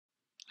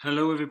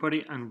Hello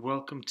everybody and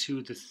welcome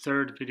to the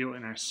third video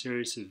in our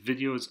series of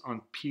videos on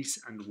peace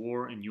and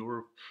war in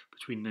Europe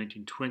between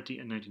 1920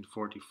 and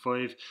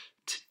 1945.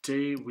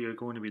 Today we are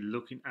going to be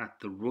looking at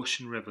the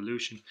Russian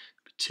Revolution. In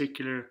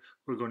particular,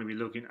 we're going to be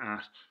looking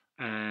at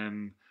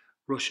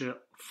Russia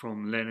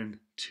from Lenin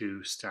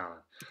to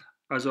Stalin.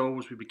 As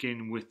always, we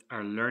begin with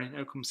our learning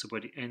outcomes. So by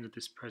the end of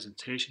this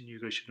presentation,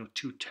 you guys should know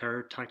 2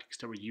 terror tactics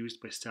that were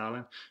used by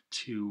Stalin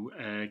to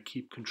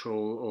keep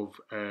control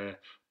of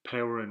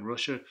power in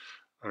Russia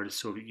or the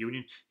Soviet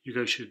Union. You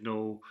guys should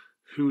know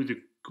who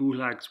the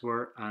Gulags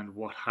were and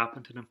what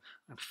happened to them.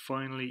 And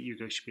finally, you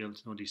guys should be able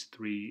to know these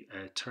 3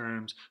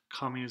 terms: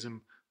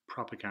 communism,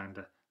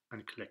 propaganda,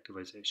 and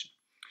collectivization.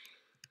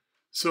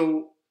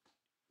 So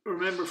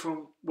remember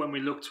from when we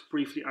looked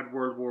briefly at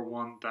World War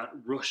I that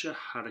Russia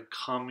had a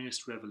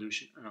communist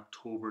revolution in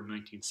October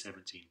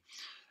 1917.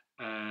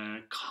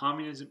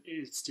 Communism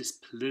is this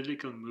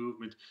political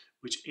movement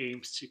which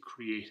aims to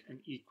create an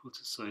equal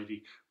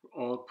society where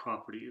all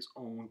property is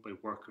owned by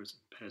workers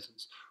and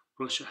peasants.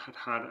 Russia had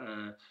had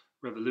a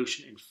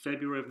revolution in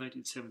February of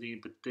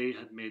 1917, but they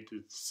had made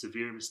the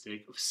severe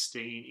mistake of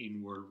staying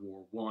in World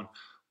War I.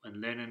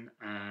 When Lenin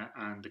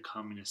and the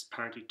Communist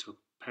Party took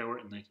power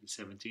in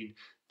 1917,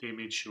 they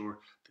made sure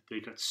that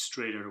they got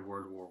straight out of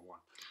World War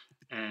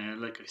I.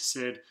 Like I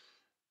said,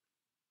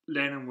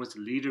 Lenin was the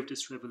leader of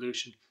this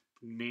revolution.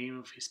 The name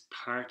of his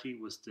party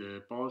was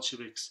the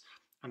Bolsheviks,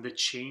 and they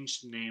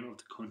changed the name of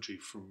the country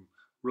from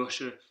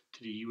Russia to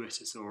the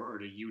USSR, or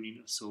the Union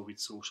of Soviet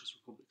Socialist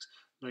Republics.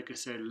 Like I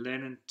said,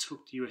 Lenin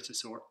took the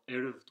USSR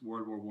out of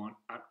World War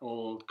I at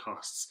all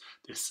costs.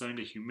 They signed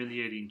a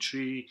humiliating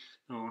treaty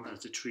known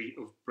as the Treaty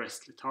of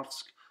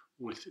Brest-Litovsk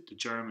with the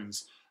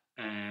Germans,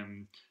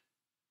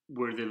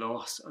 where they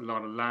lost a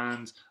lot of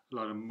land, a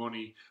lot of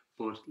money,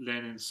 but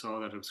Lenin saw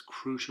that it was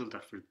crucial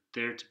that for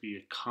there to be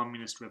a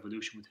communist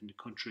revolution within the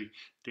country,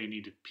 they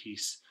needed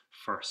peace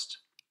first.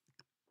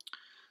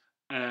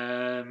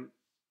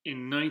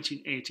 In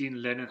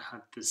 1918, Lenin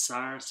had the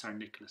Tsar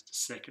Nicholas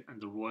II,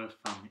 and the royal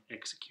family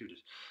executed.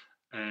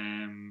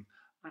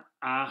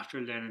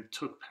 After Lenin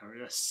took power,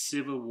 a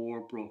civil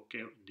war broke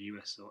out in the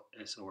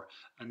USSR,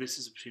 and this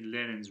is between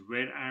Lenin's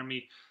Red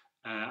Army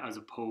as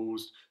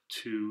opposed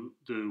to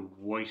the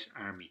White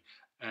Army.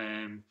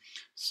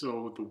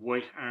 So the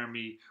White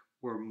Army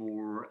were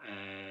more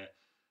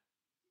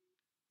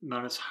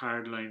not as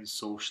hardline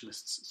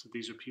socialists. So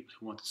these are people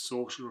who wanted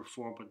social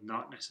reform, but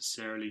not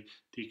necessarily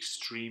the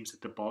extremes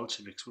that the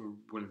Bolsheviks were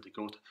willing to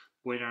go to.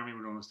 The White Army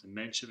were known as the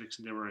Mensheviks,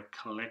 and they were a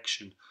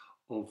collection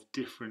of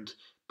different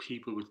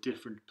people with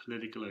different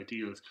political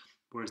ideals,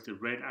 whereas the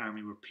Red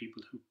Army were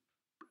people who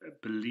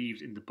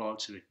believed in the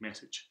Bolshevik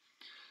message.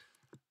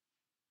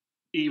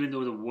 Even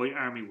though the White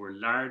Army were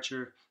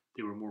larger,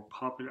 they were more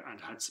popular and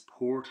had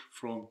support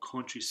from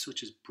countries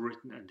such as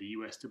Britain and the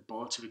US. The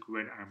Bolshevik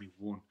Red Army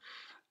won.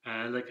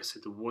 Like I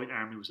said, the White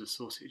Army was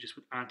associated just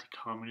with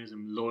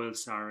anti-communism, loyal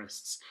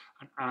Tsarists,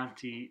 an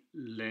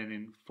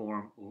anti-Lenin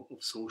form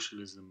of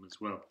socialism as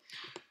well.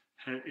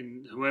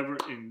 However,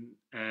 in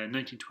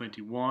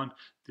 1921,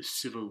 the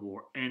Civil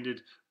War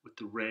ended with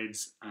the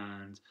Reds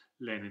and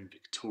Lenin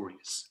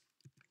victorious.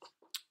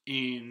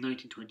 In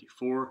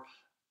 1924,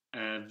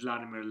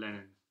 Vladimir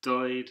Lenin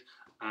died,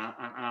 and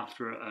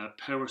after a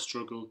power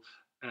struggle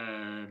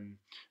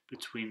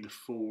between the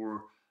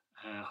 4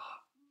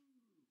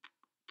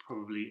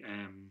 probably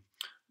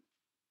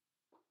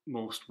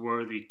most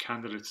worthy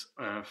candidates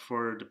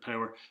for the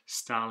power,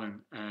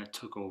 Stalin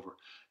took over.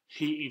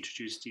 He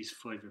introduced these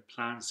 5-year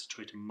plans to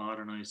try to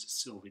modernize the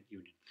Soviet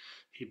Union.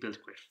 He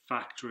built great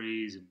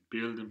factories and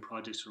building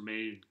projects were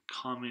made, and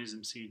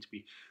communism seemed to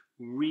be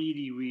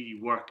really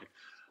working.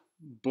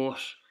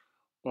 But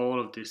all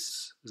of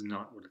this was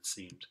not what it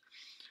seemed.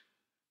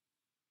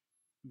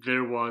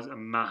 There was a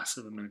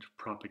massive amount of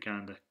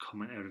propaganda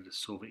coming out of the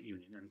Soviet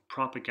Union, and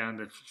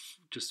propaganda,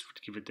 just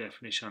to give a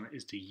definition on it,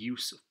 is the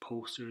use of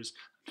posters,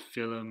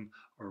 film,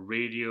 or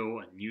radio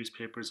and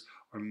newspapers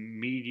or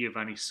media of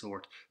any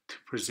sort to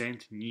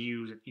present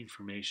news and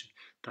information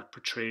that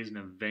portrays an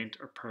event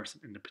or person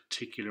in a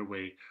particular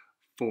way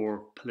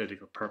for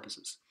political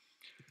purposes.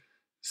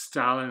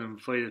 Stalin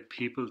invited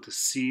people to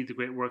see the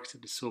great works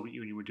that the Soviet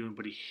Union were doing,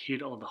 but he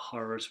hid all the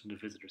horrors from the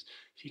visitors.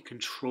 He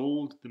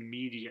controlled the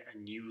media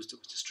and news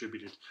that was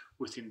distributed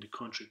within the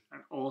country,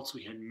 and also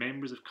he had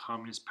members of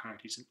communist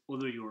parties in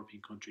other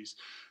European countries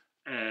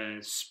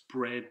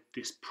spread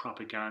this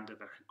propaganda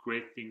that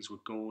great things were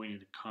going in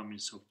the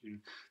communist Soviet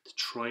Union to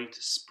try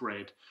to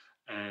spread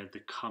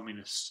the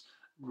communist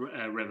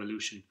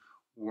revolution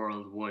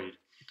worldwide.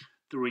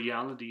 The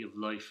reality of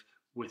life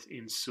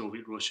within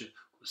Soviet Russia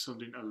was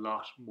something a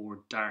lot more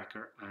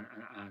darker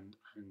and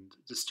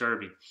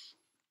disturbing.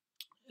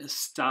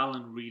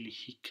 Stalin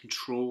he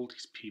controlled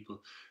his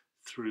people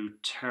through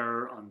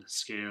terror on the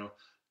scale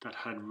that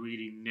had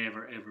really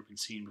never ever been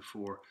seen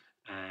before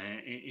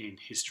in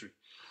history.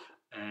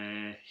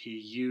 He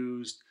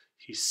used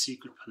his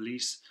secret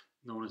police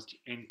known as the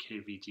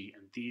NKVD,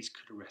 and these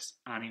could arrest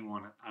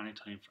anyone at any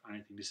time for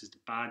anything. This is the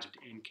badge of the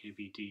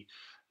NKVD.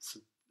 So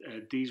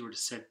these were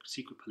the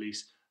secret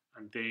police,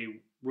 and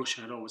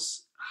Russia had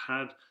always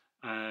had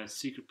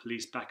secret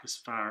police back as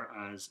far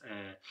as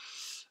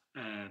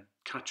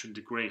Catherine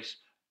the Great,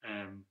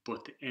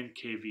 but the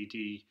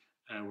NKVD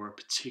were a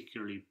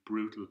particularly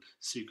brutal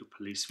secret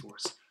police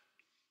force.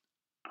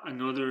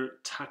 Another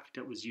tactic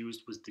that was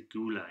used was the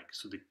Gulag.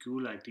 So the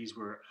Gulag, these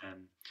were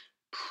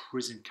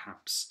prison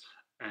camps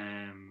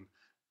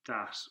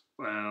that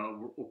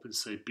were up in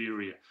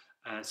Siberia.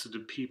 So the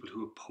people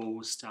who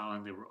opposed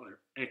Stalin, they were either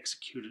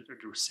executed or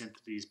they were sent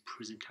to these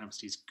prison camps,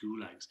 these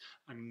gulags,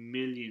 and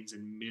millions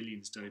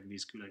died in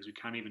these gulags.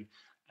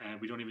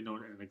 We don't even know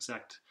an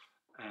exact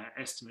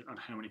estimate on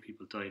how many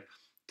people died.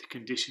 The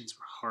conditions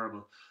were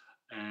horrible.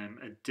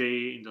 A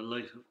Day in the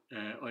Life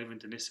of Ivan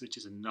Denisovich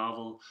is a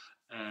novel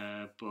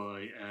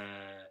by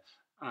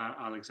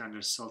Alexander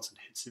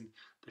Solzhenitsyn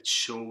that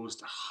shows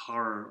the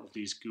horror of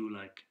these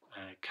gulag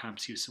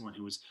camps. He was someone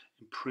who was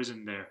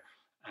imprisoned there,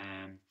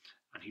 and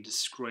he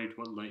described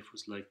what life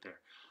was like there.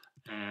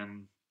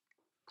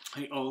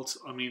 He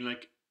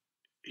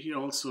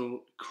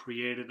also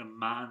created a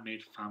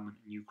man-made famine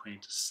in Ukraine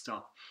to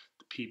stop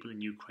the people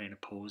in Ukraine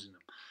opposing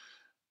him.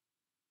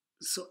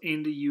 So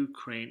in the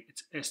Ukraine,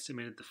 it's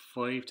estimated that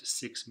 5 to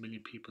 6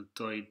 million people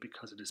died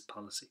because of this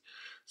policy.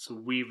 So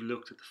we've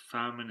looked at the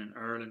famine in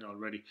Ireland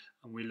already,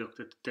 and we looked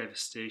at the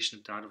devastation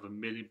of that, of 1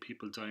 million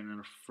people dying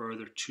and a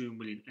further 2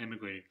 million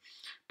emigrating.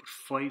 But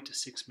 5 to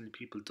 6 million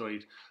people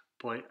died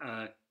by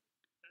a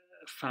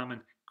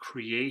famine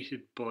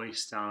created by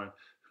Stalin,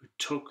 who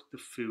took the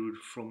food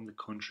from the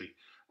country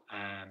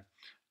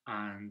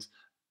and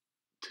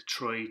to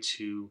try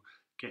to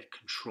get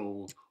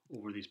control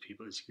over these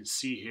people. As you can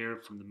see here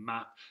from the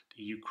map,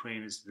 the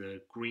Ukraine is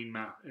the green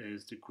map,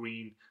 is the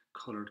green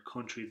colored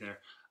country there,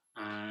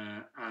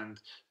 and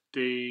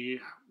they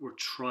were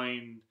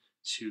trying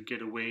to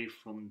get away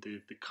from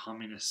the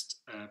Communist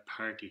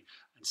Party,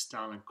 and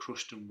Stalin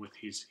crushed them with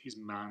his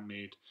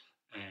man-made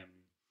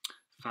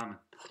famine.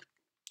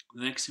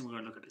 The next thing we're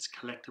going to look at is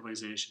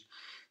collectivization.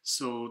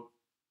 So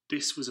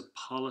this was a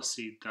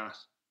policy that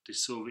the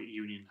Soviet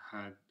Union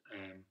had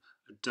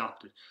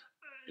adopted.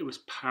 It was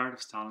part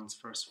of Stalin's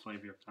first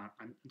 5-year plan,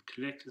 and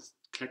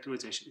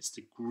collectivization is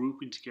the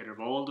grouping together of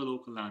all the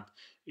local land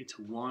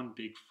into one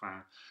big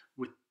farm,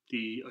 with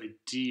the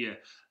idea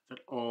that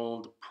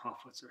all the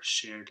profits are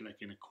shared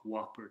like in a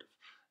cooperative.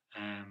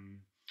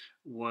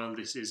 While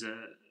this is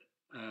a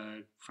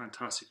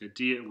fantastic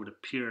idea, it would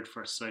appear at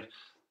first sight,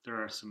 there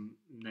are some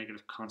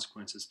negative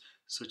consequences,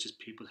 such as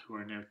people who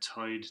are now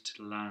tied to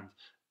the land.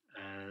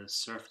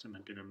 Serfdom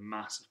had been a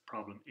massive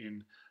problem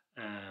in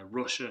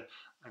Russia,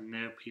 and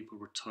now people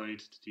were tied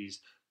to these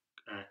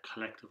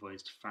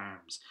collectivized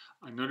farms.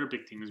 Another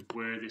big thing is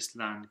where this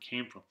land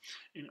came from.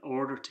 In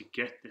order to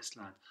get this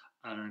land,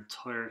 an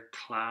entire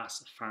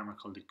class of farmers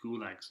called the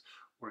Gulags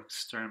were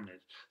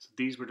exterminated. So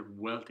these were the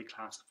wealthy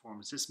class of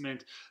farmers. This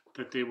meant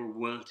that they were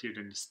wealthier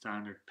than the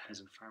standard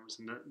peasant farmers,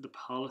 and the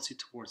policy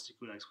towards the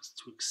Gulags was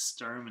to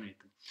exterminate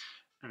them.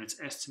 And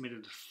it's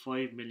estimated that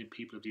 5 million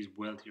people of these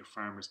wealthier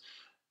farmers,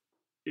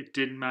 it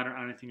didn't matter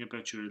anything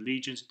about your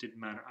allegiance, it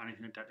didn't matter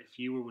anything like that. If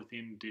you were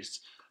within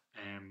this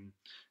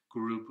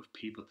group of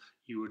people,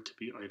 you were to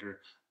be either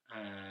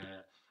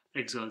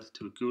exiled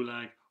to a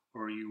gulag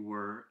or you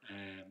were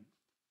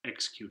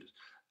executed.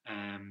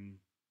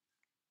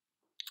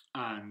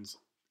 And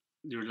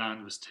your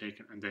land was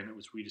taken, and then it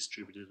was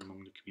redistributed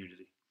among the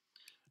community.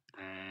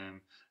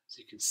 So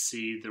you can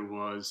see there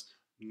was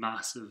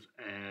massive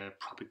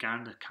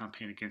propaganda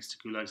campaign against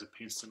the gulags, that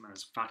paints them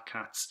as fat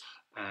cats,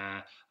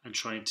 and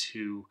trying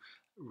to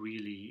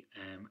really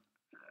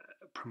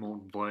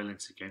promote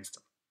violence against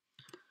them.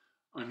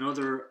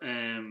 Another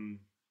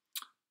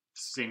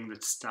thing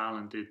that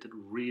Stalin did that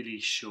really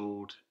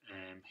showed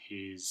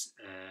his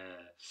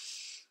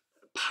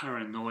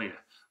paranoia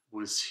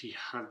was he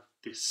had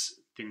this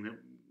thing that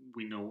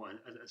we know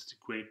as the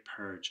Great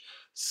Purge.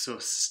 So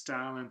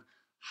Stalin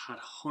had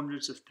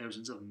hundreds of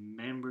thousands of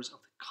members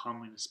of the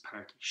Communist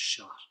Party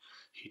shot.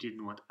 He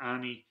didn't want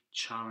any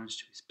challenge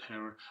to his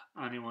power,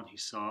 anyone he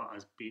saw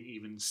as being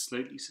even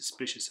slightly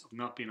suspicious of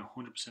not being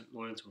 100%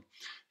 loyal to him,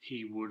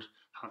 he would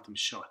have them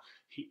shot.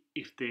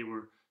 If they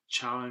were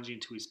challenging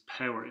to his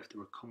power, if they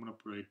were coming up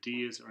with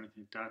ideas or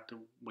anything like that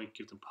might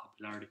give them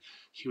popularity,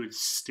 he would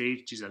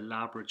stage these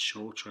elaborate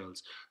show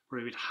trials where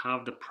he would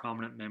have the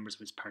prominent members of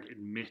his party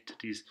admit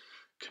to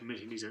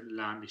committing these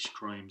outlandish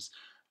crimes,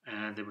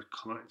 and they would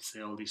come out and say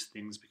all these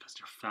things because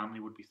their family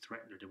would be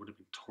threatened or they would have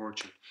been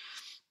tortured,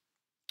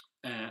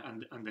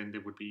 and then they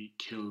would be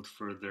killed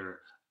for their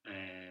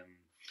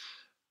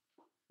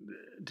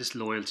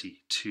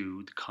disloyalty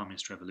to the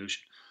communist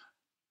revolution.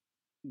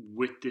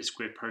 With this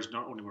Great Purge,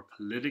 not only were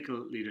political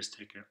leaders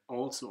taken,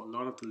 also a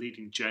lot of the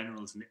leading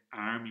generals in the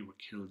army were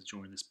killed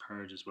during this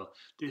purge as well.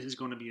 This is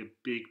going to be a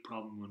big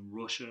problem when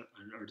Russia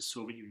or the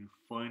Soviet Union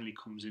finally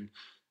comes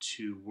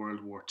into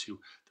World War II,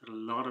 that a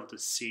lot of the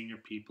senior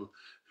people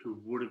who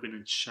would have been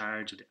in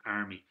charge of the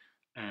army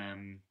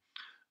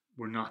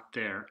were not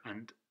there,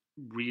 and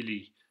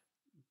really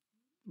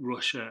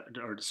Russia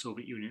or the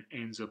Soviet Union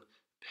ends up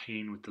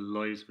paying with the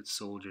lives of its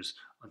soldiers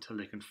until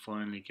they can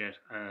finally get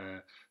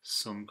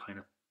some kind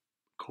of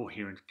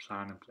coherent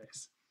plan in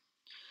place.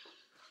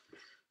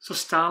 So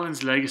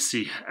Stalin's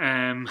legacy,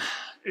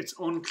 it's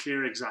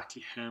unclear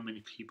exactly how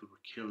many people were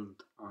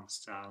killed on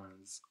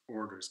Stalin's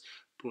orders,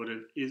 but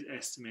it is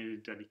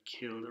estimated that he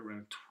killed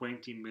around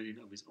 20 million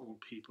of his own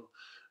people,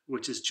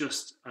 which is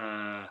just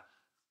an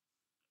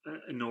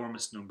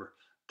enormous number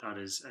that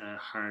is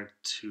hard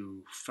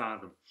to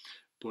fathom.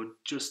 But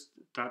just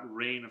that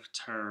reign of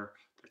terror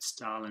that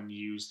Stalin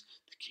used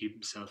to keep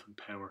himself in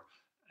power,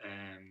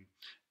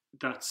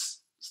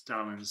 that's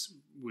Stalin's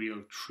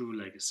real true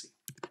legacy.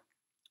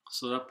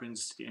 So that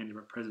brings us to the end of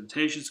our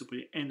presentation. So by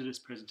the end of this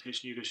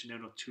presentation, you guys should now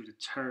know two of the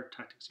terror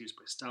tactics used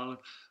by Stalin,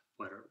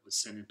 whether it was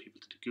sending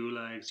people to the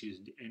gulags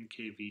using the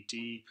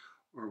NKVD,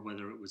 or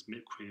whether it was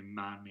creating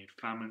man-made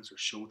famines or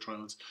show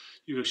trials.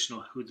 You guys should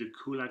know who the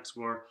Kulaks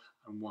were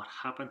and what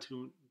happened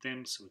to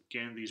them. So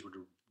again, these were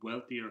the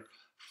wealthier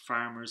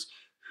farmers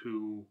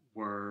who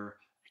were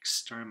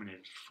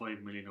exterminated,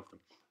 5 million of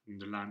them,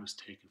 and the land was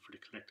taken for the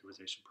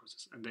collectivization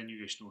process. And then you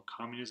guys know what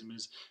communism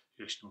is,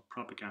 you guys know what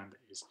propaganda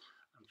is,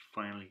 and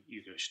finally,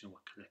 you guys know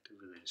what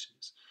collectivization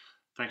is.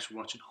 Thanks for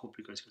watching. Hope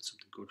you guys got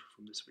something good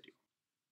from this video.